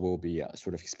also we'll be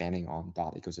sort of expanding on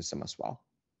that ecosystem as well.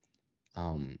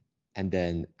 And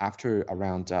then after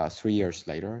around 3 years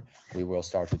later, we will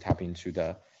start to tap into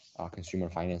the consumer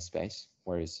finance space,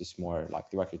 where it's just more like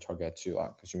directly target to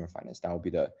consumer finance. That will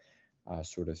be the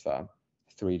sort of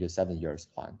 3 to 7 years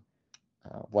plan.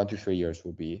 1 to 3 years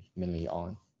will be mainly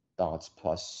on dots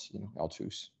plus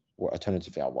L2s, or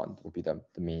alternatively L1 will be the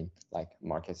main like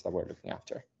markets that we're looking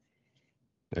after.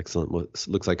 Excellent. Well, it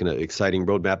looks like an exciting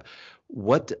roadmap.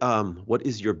 What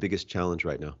is your biggest challenge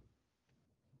right now?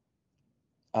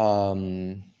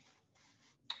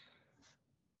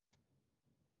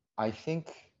 I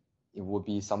think it would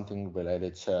be something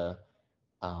related to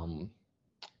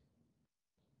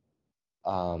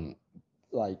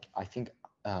like I think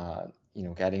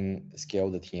getting scale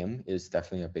the team is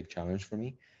definitely a big challenge for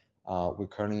me. We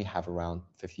currently have around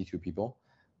 52 people,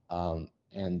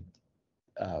 and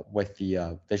with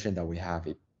the vision that we have,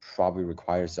 it probably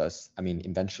requires us, I mean,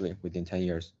 eventually within 10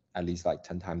 years, at least like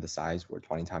 10 times the size or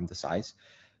 20 times the size,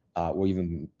 or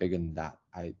even bigger than that.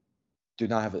 I do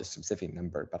not have a specific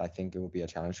number, but I think it will be a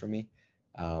challenge for me.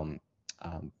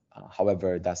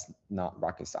 However, that's not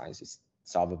rocket science, it's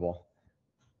solvable.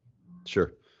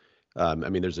 Sure. I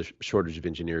mean, there's a shortage of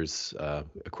engineers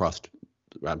across.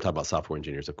 I'm talking about software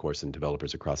engineers, of course, and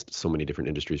developers across so many different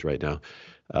industries right now.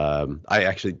 I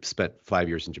actually spent 5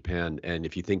 years in Japan, and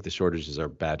if you think the shortages are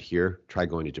bad here, try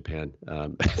going to Japan.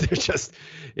 They're just,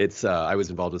 I was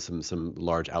involved with some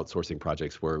large outsourcing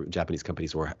projects where Japanese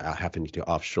companies were having to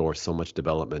offshore so much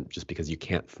development just because you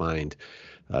can't find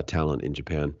talent in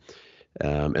Japan.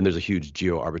 And there's a huge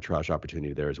geo arbitrage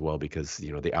opportunity there as well, because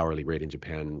the hourly rate in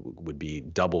Japan would be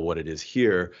double what it is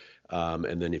here.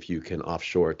 And then if you can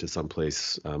offshore it to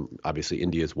someplace, obviously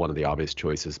India is one of the obvious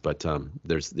choices, but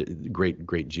there's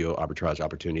great geo arbitrage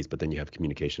opportunities. But then you have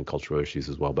communication and cultural issues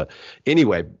as well. But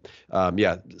anyway,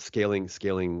 scaling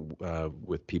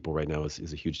with people right now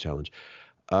is a huge challenge.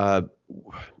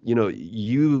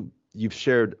 You've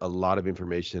shared a lot of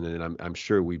information, and I'm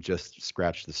sure we've just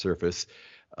scratched the surface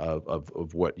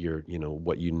of what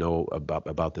what you know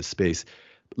about this space.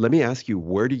 Let me ask you,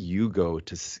 where do you go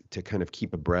to kind of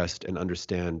keep abreast and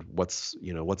understand what's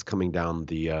coming down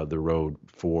the road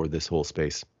for this whole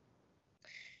space?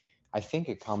 I think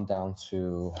it comes down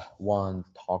to one,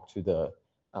 talk to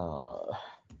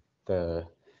the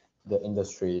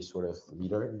industry sort of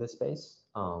leader in this space,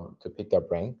 to pick their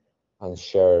brain and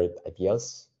share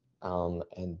ideas.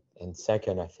 And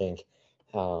second, I think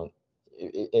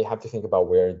you have to think about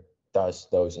where does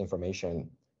those information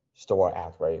store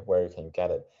at, right? Where you can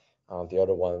get it. The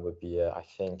other one would be, I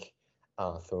think,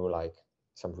 through like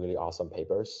some really awesome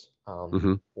papers,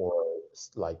 or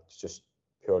like just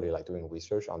purely like doing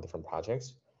research on different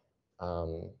projects.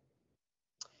 And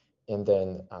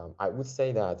then I would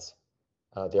say that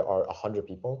there are 100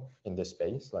 people in this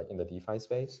space, like in the DeFi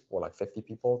space, or like 50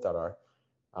 people that are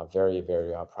very,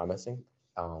 very promising.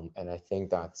 And I think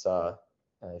that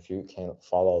if you can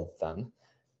follow them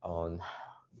on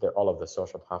all of the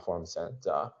social platforms, and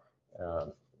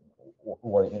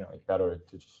or better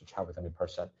to just chat with them in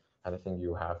person, and I think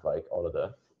you have like all of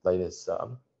the latest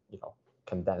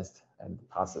condensed and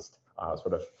processed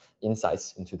sort of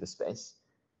insights into the space.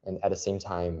 And at the same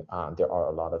time, there are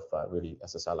a lot of really,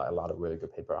 as I said, like a lot of really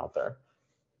good paper out there.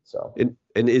 So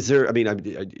and is there? I mean,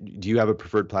 do you have a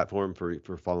preferred platform for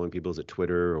following people? Is it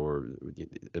Twitter or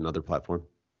another platform?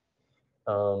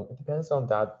 It depends on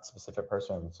that specific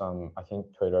person. Some, I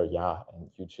think Twitter, yeah, and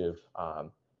YouTube,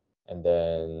 and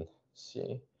then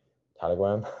see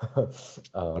Telegram.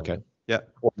 Okay. Yeah.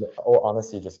 Or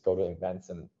honestly, just go to events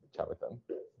and chat with them.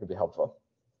 It would be helpful.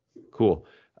 Cool.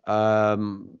 By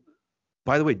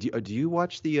the way, do you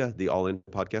watch the All In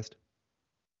podcast?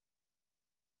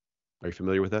 Are you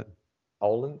familiar with that?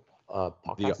 All In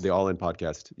podcast. The All In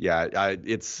podcast. Yeah,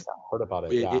 it's. I heard about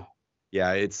it.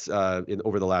 Yeah. It's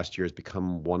over the last year has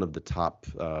become one of the top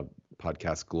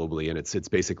podcasts globally, and it's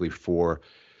basically for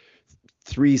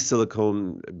three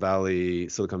Silicon Valley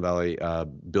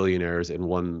billionaires and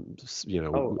one, Yeah.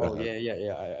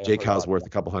 I Jake heard Howe's about worth a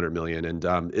couple hundred million, and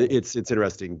that. it's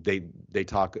interesting. They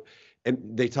talk, and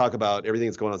they talk about everything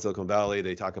that's going on in Silicon Valley.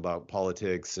 They talk about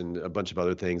politics and a bunch of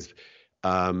other things,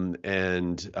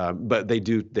 but they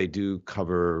do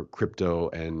cover crypto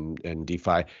and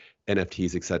DeFi,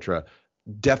 NFTs, etc.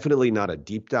 Definitely not a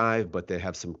deep dive, but they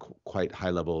have some quite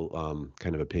high level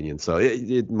kind of opinions. So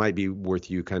it might be worth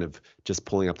you kind of just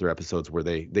pulling up their episodes where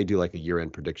they do like a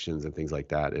year-end predictions and things like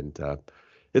that, and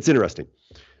it's interesting.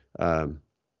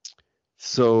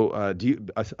 So do you,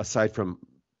 aside from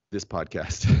this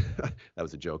podcast, that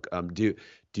was a joke. Are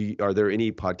there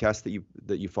any podcasts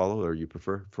that you follow or you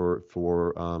prefer for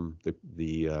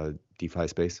the DeFi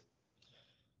space?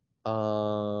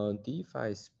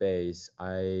 DeFi space,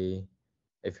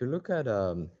 if you look at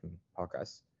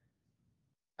podcasts,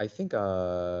 I think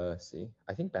I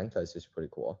think Bankless is pretty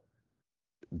cool.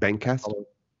 Bankcast?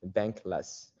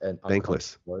 Bankless and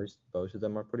Bankless. Both of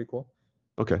them are pretty cool.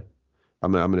 Okay.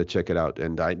 I'm gonna check it out,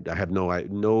 and I have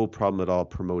no problem at all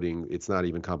promoting. It's not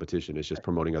even competition. It's just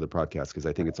promoting other podcasts because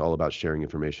I think it's all about sharing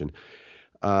information.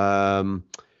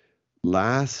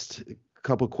 Last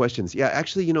couple questions. Yeah,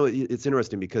 actually, it's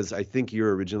interesting because I think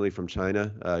you're originally from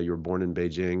China. You were born in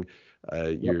Beijing.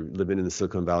 You're living in the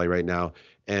Silicon Valley right now,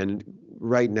 and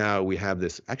right now we have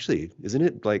this. Actually, isn't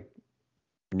it like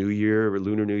New Year or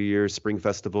Lunar New Year, Spring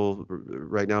Festival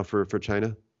right now for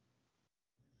China?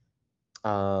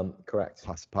 Correct.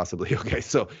 Possibly. Okay.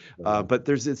 So, but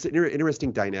there's this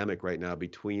interesting dynamic right now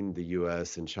between the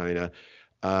U.S. and China,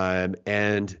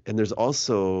 and there's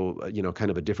also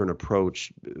kind of a different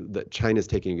approach that China's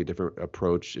taking a different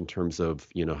approach in terms of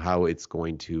how it's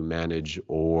going to manage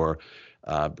or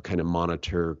kind of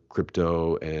monitor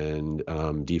crypto and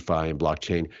DeFi and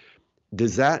blockchain.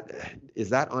 Is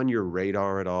that on your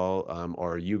radar at all,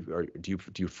 or do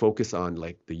you focus on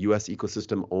like the U.S.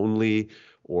 ecosystem only,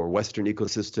 or Western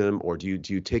ecosystem, or do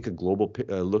you take a global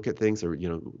look at things, or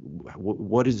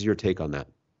what is your take on that?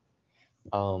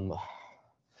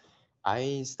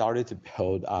 I started to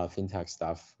build fintech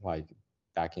stuff like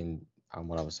back in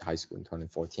when I was in high school in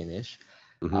 2014-ish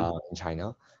in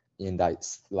China, and I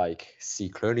like see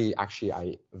clearly. Actually,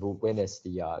 I witnessed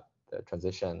the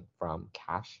transition from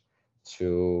cash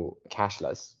to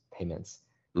cashless payments,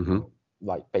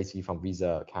 like basically from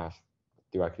Visa cash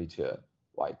directly to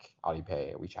like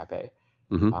Alipay, WeChat Pay.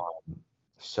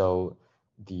 So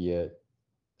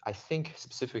I think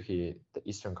specifically the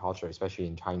Eastern culture, especially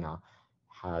in China,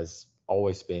 has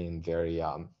always been very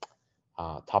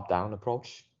top-down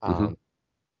approach.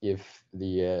 If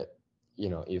the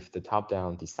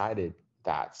top-down decided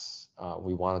that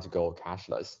we wanted to go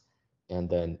cashless, and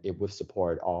then it would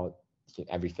support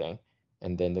everything,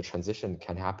 and then the transition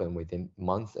can happen within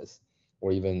months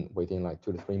or even within like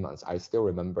 2 to 3 months. I still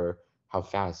remember how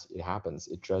fast it happens.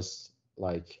 It just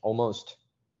like almost,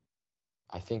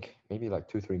 I think maybe like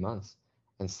 2-3 months,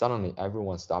 and suddenly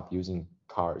everyone stopped using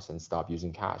cards and stopped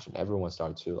using cash, and everyone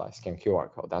started to like scan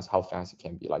QR code. That's how fast it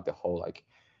can be. Like the whole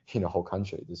whole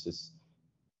country. This is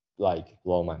like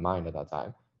blow my mind at that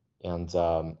time. And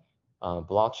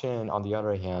blockchain, on the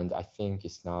other hand, I think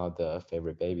is not the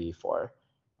favorite baby for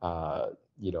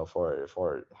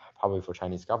for probably for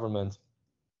Chinese government.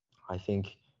 I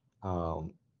think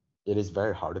it is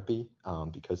very hard to be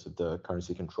because of the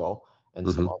currency control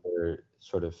and some other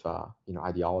sort of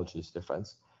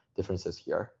differences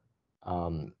here.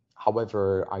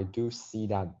 However, I do see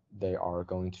that they are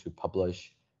going to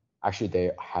publish. Actually,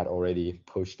 they had already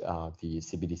pushed the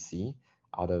CBDC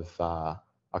out of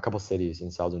a couple cities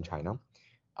in southern China.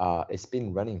 It's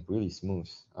been running really smooth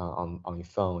on your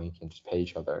phone. You can just pay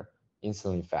each other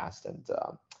instantly fast, and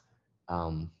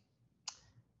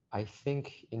I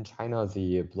think in China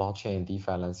the blockchain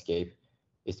DeFi landscape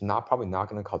is probably not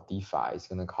going to call DeFi. It's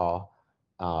going to call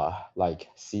like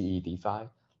CE DeFi,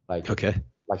 like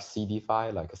C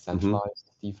DeFi, like a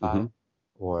centralized DeFi,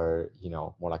 or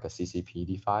more like a CCP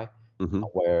DeFi,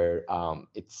 where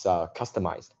it's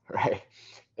customized, right?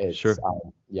 It's, sure.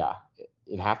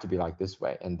 It have to be like this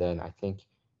way. And then I think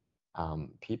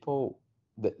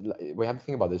we have to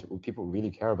think about this. People really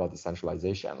care about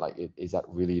decentralization. Like, is that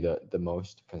really the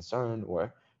most concern?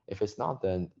 Or if it's not,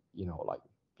 then like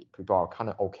people are kind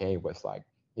of okay with like,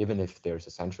 even if there's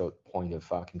a central point of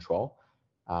control.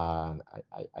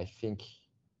 I think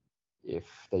if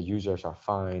the users are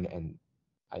fine, and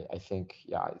I think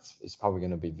it's probably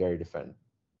going to be very different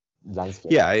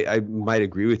landscape. Yeah, I might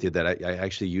agree with you that I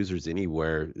actually users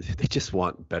anywhere, they just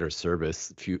want better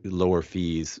service, lower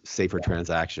fees, safer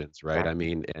transactions, right? I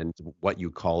mean, and what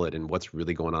you call it and what's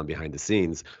really going on behind the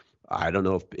scenes. I don't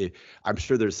know I'm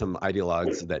sure there's some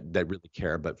ideologues that really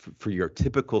care, but for your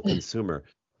typical consumer,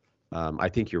 I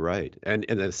think you're right, and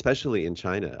especially in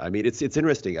China. I mean, it's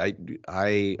interesting. I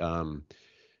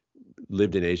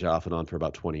lived in Asia off and on for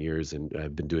about 20 years, and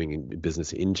I've been doing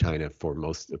business in China for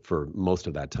most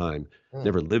of that time. Mm.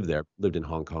 Never lived there. Lived in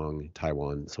Hong Kong,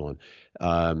 Taiwan, so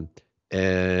on.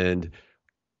 And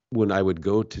when I would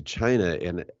go to China,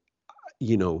 and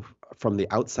from the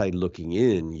outside looking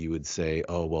in, you would say,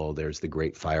 "Oh, well, there's the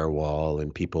Great Firewall,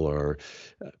 and people are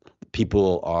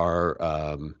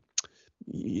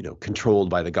controlled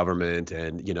by the government,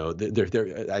 and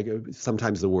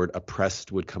sometimes the word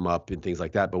oppressed would come up and things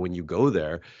like that. But when you go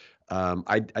there,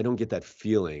 I don't get that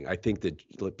feeling. I think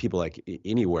that people like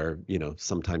anywhere,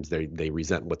 sometimes they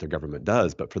resent what their government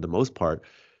does, but for the most part,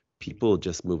 people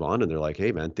just move on and they're like,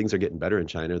 hey man, things are getting better in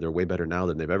China. They're way better now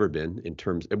than they've ever been in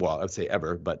terms, well, I'd say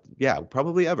ever, but yeah,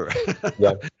 probably ever.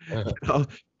 Yeah.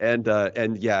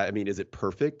 And yeah, I mean, is it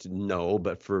perfect? No,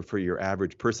 but for your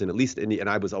average person, at least and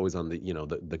I was always on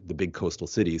the big coastal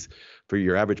cities. For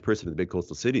your average person in the big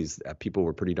coastal cities, people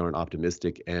were pretty darn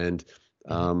optimistic and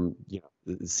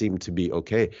it seemed to be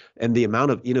okay. And the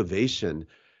amount of innovation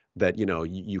that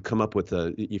you come up with,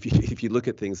 if you look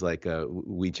at things like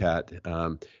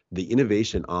WeChat, the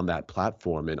innovation on that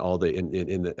platform and all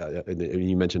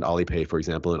you mentioned Alipay, for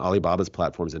example, and Alibaba's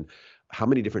platforms, and how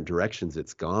many different directions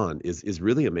it's gone is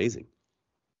really amazing.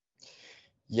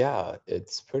 Yeah,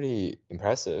 it's pretty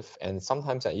impressive. And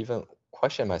sometimes I even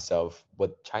question myself,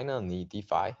 would China need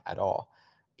DeFi at all?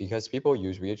 Because people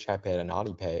use WeChat Pay and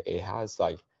Alipay, it has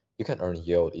you can earn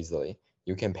yield easily.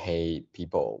 You can pay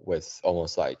people with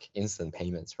almost like instant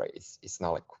payments, right? It's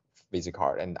not like Visa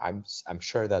card. And I'm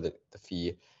sure that the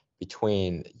fee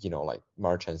between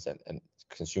merchants and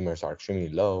consumers are extremely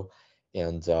low.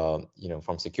 And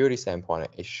from security standpoint,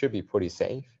 it should be pretty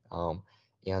safe.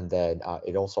 And then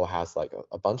it also has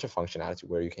a bunch of functionality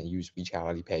where you can use WeChat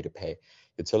Alipay to pay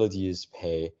utilities,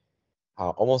 pay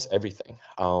almost everything.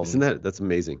 That's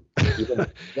amazing?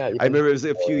 Yeah, I remember it was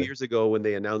a few years ago when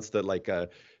they announced that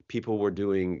people were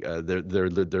doing their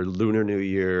Lunar New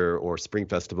Year or Spring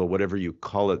Festival, whatever you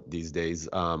call it these days,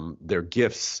 their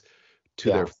gifts to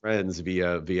their friends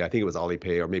via I think it was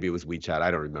Alipay or maybe it was WeChat,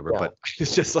 I don't remember, but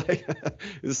it's just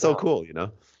it's so cool,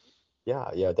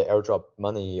 Yeah, the airdrop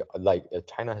money,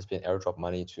 China has been airdrop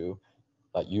money to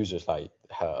users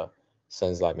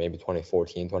since maybe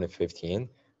 2014, 2015,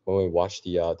 when we watch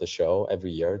the show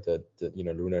every year, the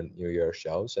Lunar New Year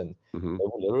shows, and they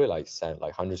will literally send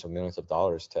hundreds of millions of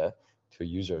dollars to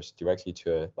users directly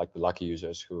to the lucky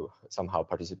users who somehow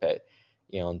participate.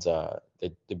 And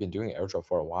they've been doing airdrop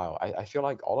for a while. I feel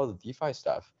like all of the DeFi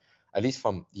stuff, at least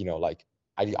from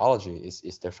ideology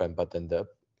is different, but then the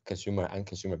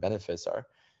consumer benefits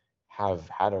have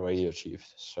had already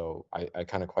achieved. So I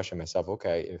kind of question myself,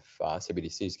 okay, if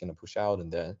CBDC is going to push out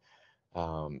and then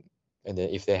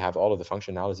if they have all of the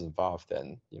functionalities involved,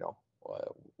 then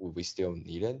would we still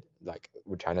need it?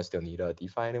 Would China still need a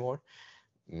DeFi anymore?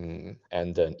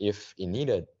 And then if it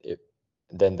needed it,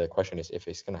 then the question is if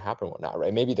it's going to happen or not,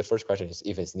 right? Maybe the first question is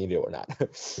if it's needed or not.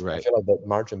 Right. I feel like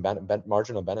the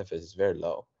marginal benefit is very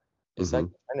low. It's like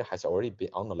China has already been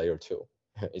on the layer 2.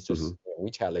 It's just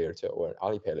WeChat layer 2 or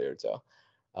Alipay layer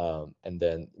 2. And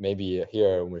then maybe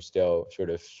here we're still sort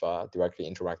of directly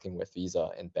interacting with Visa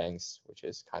and banks, which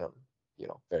is kind of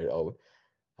very old.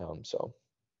 So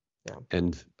yeah.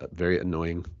 And very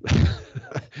annoying.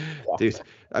 Dude,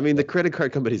 I mean, the credit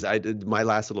card companies, I did my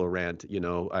last little rant,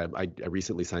 I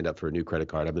recently signed up for a new credit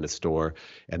card. I'm in a store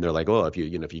and they're like, well, if you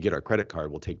get our credit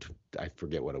card, we'll take, I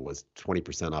forget what it was,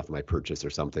 20% off my purchase or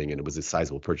something. And it was a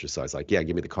sizable purchase. So I was like, yeah,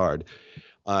 give me the card.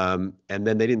 And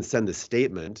then they didn't send the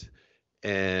statement.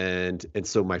 And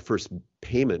so my first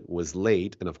payment was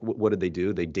late. And what did they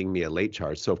do? They dinged me a late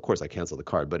charge. So of course I canceled the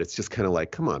card, but it's just kind of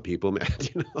like, come on, people, man,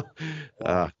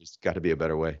 there's got to be a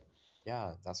better way.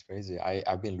 Yeah, that's crazy.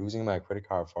 I've been losing my credit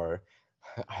card for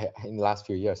in the last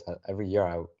few years. Every year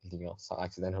I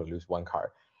accidentally lose one card.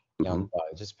 And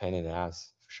just pain in the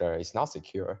ass for sure. It's not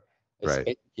secure. It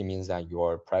basically means that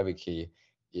your private key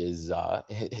is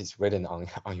written on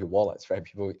your wallets, right?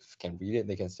 People can read it,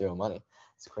 they can steal money.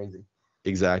 It's crazy.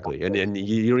 Exactly, and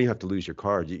you don't even have to lose your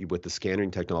card with the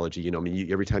scanning technology. I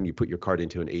mean, every time you put your card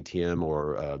into an ATM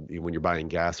or when you're buying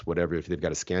gas, whatever, if they've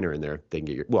got a scanner in there, they can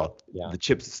get the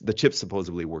chips. The chip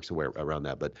supposedly works around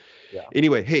that. But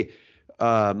anyway, hey,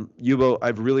 Yubo,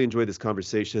 I've really enjoyed this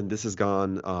conversation. This has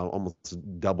gone almost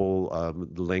double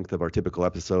the length of our typical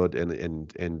episode,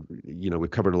 and we've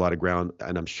covered a lot of ground,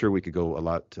 and I'm sure we could go a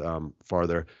lot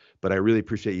farther. But I really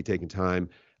appreciate you taking time.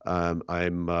 I'm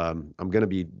going to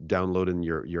be downloading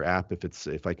your app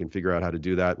if I can figure out how to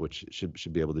do that, which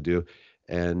should be able to do.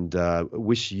 And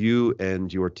wish you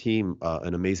and your team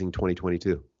an amazing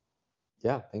 2022.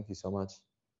 Yeah, thank you so much.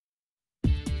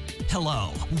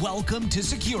 Hello, welcome to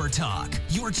Secure Talk,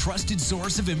 your trusted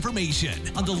source of information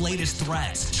on the latest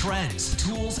threats, trends,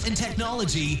 tools, and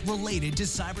technology related to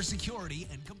cybersecurity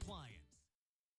and compliance.